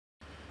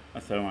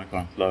السلام عليكم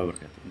ورحمة الله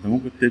وبركاته. انت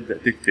ممكن تبدأ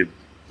تكتب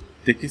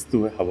تكست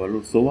ويحول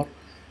له صور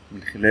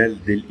من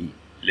خلال ديل اي،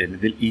 لان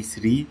ديل اي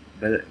 3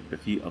 بدأ يبقى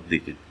فيه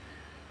ابديتد.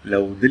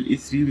 لو ديل اي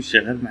 3 مش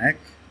شغال معاك،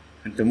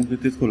 انت ممكن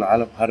تدخل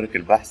على محرك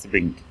البحث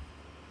بينج.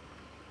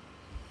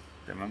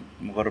 تمام،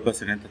 مجرد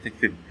بس ان انت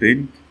تكتب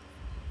بينج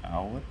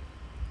اهوت،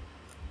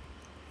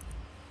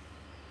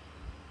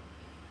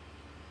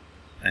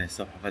 اهي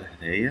الصفحة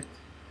فتحت اهيت.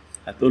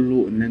 هتقول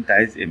له ان انت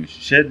عايز ايمج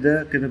شات،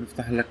 ده كده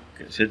بيفتح لك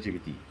شات جي بي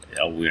تي،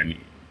 او يعني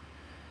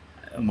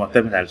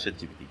معتمد على شات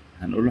جي بي تي.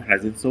 هنقول له احنا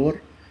عايزين صور،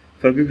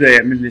 فبيبدأ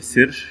يعمل لي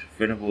السيرش.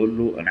 فانا بقول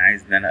له انا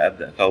عايز ان انا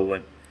ابدأ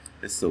اكون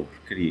الصور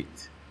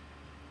كرييت.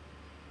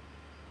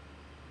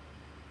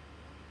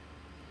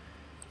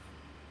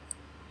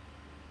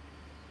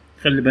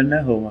 خلي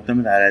بالنا هو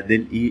معتمد على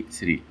ديل اي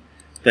 3.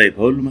 طيب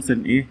هقول له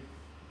مثلا ايه،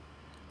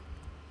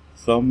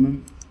 صمم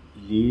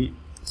لي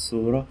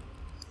صورة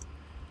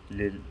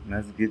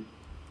للمسجد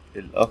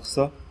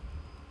الأقصى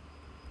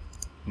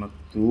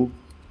مكتوب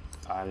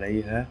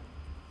عليها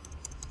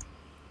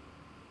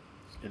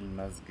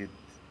المسجد،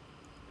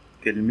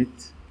 كلمة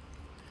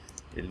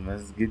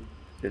المسجد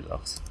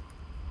الأقصى،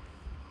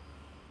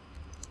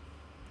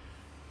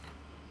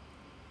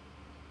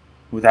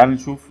 وتعال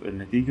نشوف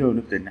النتيجة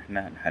ونبدأ إن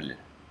احنا نحللها.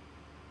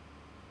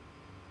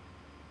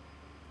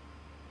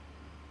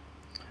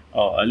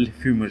 قال لي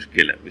في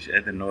مشكلة، مش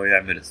قادر إن هو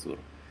يعمل الصورة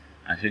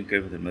عشان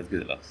كلمة المسجد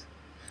الأقصى.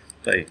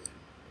 طيب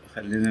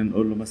خلينا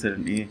نقول له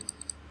مثلا إيه،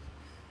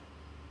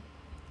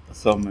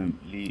 صمم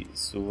لي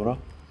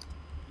صورة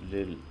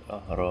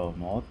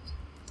للأهرامات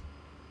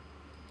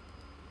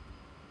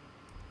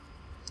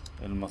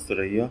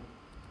المصرية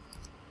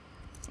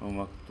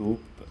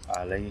ومكتوب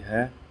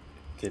عليها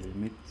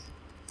كلمة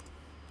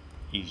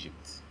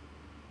ايجيبت،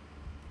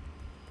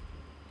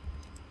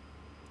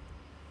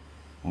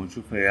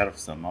 ونشوف هيعرف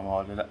يصممها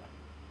ولا لأ.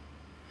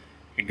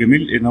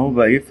 الجميل ان هو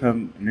بقى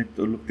يفهم ان انت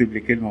تقول له اكتب لي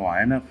كلمة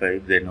معينة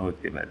فيبدأ ان هو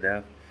يكتبها.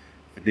 ده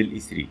في ديل اي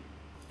 3،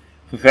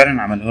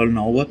 ففعلا عملها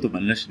لنا اهوت،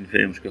 ومقلناش ان في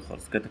اي مشكلة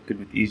خالص. كتب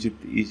كلمة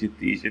ايجيبت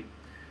ايجيبت ايجيبت،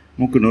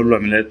 ممكن نقول له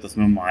اعمل لي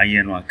تصميم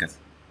معين وهكذا.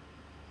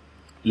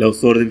 لو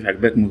الصور دي مش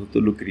عاجباك ممكن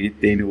تقول له كرييت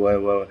تاني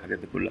والحاجات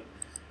دي كلها.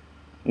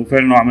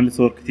 وفعلا هو عمل لي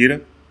صور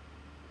كتيرة.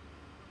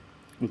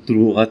 قلت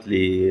له هات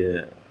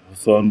لي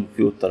حصان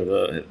وفيه قطة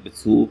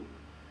بتسوق،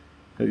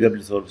 فجاب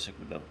لي صور بالشكل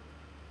ده.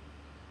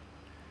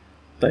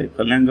 طيب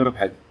خلينا نجرب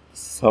حاجة.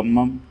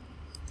 صمم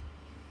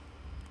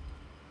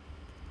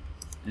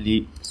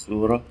لي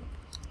صورة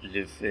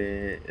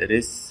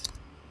لفارس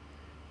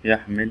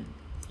يحمل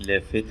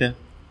لافتة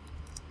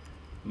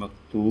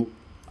مكتوب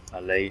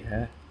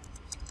عليها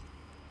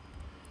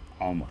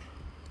عمر،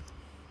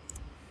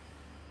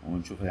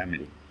 ونشوف هيعمل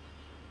ايه.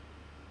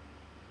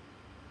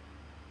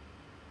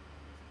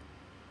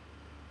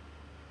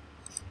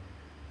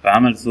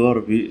 فعمل صور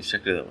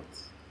بالشكل دوت.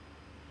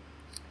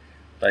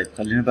 طيب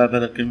خلينا بقى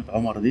بدل كلمة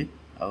عمر دي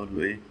اقول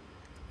له ايه،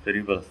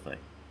 فري فلسطين.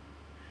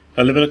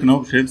 خلي بالك ان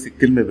هو مش هيمسك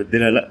كلمة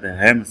يبدلها، لا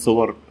ده هيعمل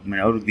صور من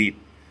اول وجديد.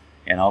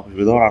 يعني هو مش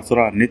بيدور على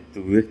صورة على النت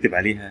ويكتب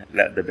عليها،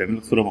 لا ده بيعمل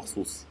لك صورة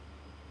مخصوص.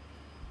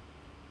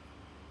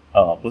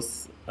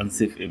 بص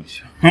انسيف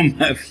ايمج هم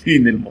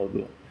قافلين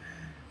الموضوع.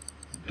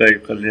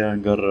 طيب خلينا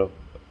نجرب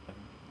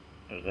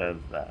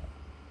غزة.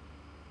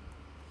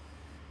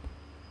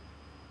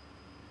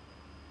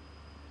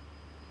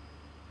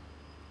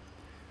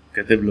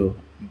 كاتب له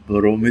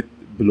برومت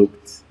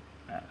بلوكت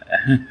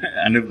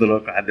هنفضل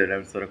واقع لحد ما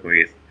نعمل صورة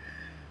كويسة.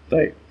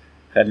 طيب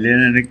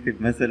خلينا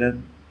نكتب مثلا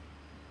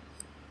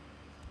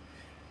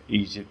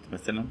ايجيبت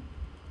مثلا.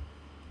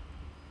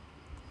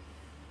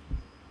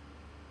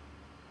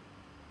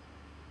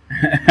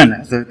 انا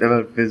حسابي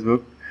اتقفل في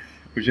فيسبوك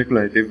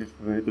وشكله هيتقفل في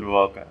بقية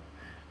الواقع،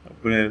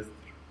 ربنا يستر.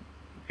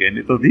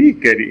 يعني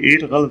تضييق، يعني ايه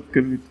الغلط في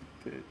كلمة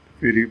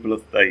فري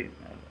فلسطين؟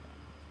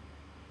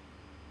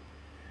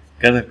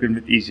 كتب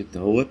كلمة ايجيبت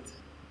اهوت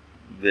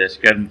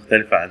بأشكال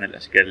مختلفة عن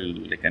الأشكال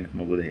اللي كانت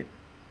موجودة هنا.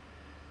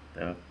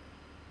 تمام،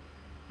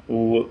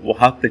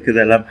 وحط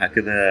كده لمحة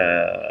كده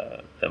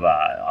تبع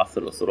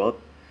عصر الأسرات،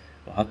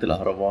 وحط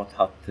الأهرامات،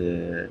 حط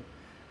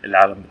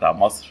العلم بتاع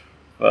مصر.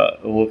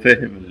 فهو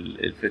فاهم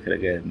الفكرة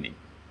جاية منين.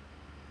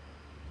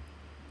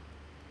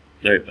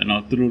 طيب أنا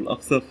قلت له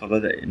الأقصى،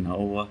 فبدأ إن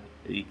هو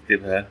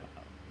يكتبها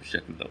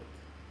بالشكل دوت.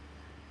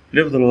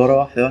 نفضل وراه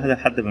واحدة واحدة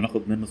لحد ما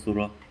ناخد منه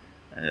صورة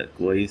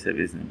كويسة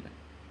بإذن الله.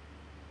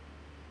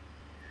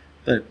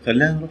 طيب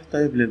خلينا نروح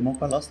طيب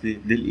للموقع الأصلي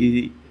ديل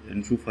إي،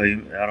 نشوف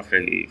هيعرف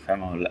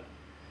يفهمها ولا لأ.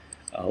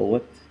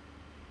 أهوت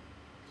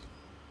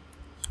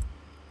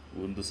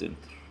ويندوز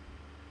انتر،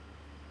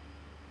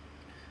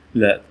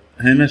 لا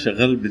هنا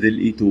شغال بديل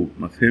اي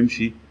 2، ما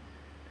فهمش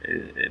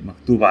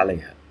مكتوب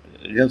عليها.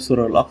 جاب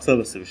صورة الأقصى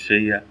بس مش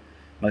هي،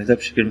 ما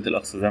كتبش كلمة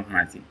الأقصى زي ما احنا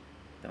عايزين.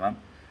 تمام،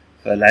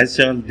 فاللي عايز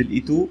يشتغل ديل اي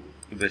 2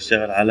 يبقى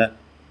يشتغل على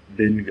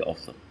بينج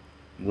أفضل.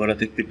 مجرد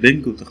تكتب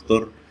بينج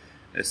وتختار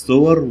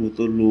الصور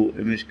وتقول له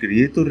ايمج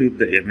كرييتور،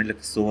 يبدأ يعمل لك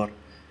الصور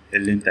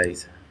اللي انت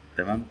عايزها.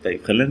 تمام،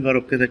 طيب خلينا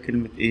نجرب كده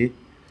كلمة ايه،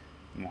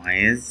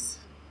 معاذ،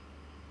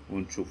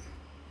 ونشوف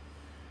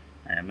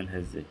هيعملها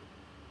ازاي.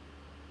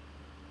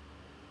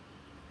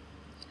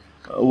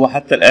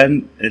 وحتى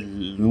الآن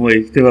إن هو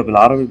يكتبها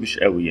بالعربي مش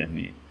قوي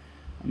يعني،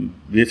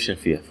 بيفشل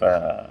فيها.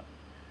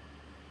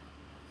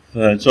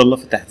 فإن شاء الله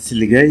في التحديث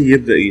اللي جاي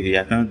يبدأ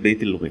يعتمد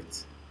بقية اللغات.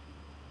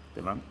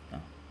 تمام.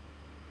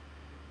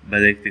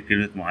 بدأ يكتب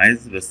كلمة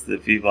معاذ، بس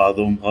في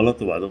بعضهم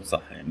غلط وبعضهم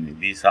صح، يعني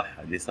دي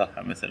صح دي صح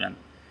مثلا،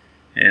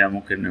 هنا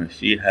ممكن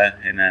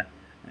نمشيها، هنا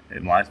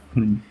معاذ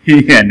كرمي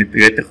يعني انت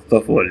جاي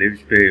تخطفه ولا ايه؟ مش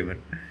فاهم أنا.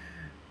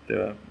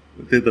 تمام.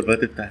 وتقدر بقى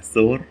تفتح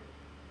الصور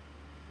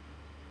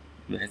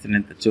بحيث ان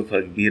انت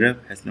تشوفها كبيرة،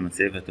 بحيث لما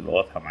تسيبها تبقى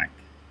واضحة معاك.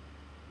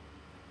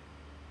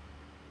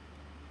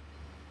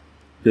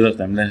 تقدر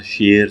تعملها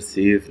شير،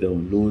 سيف،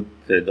 داونلود،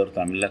 تقدر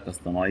تعمل لها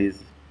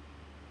كاستمايز.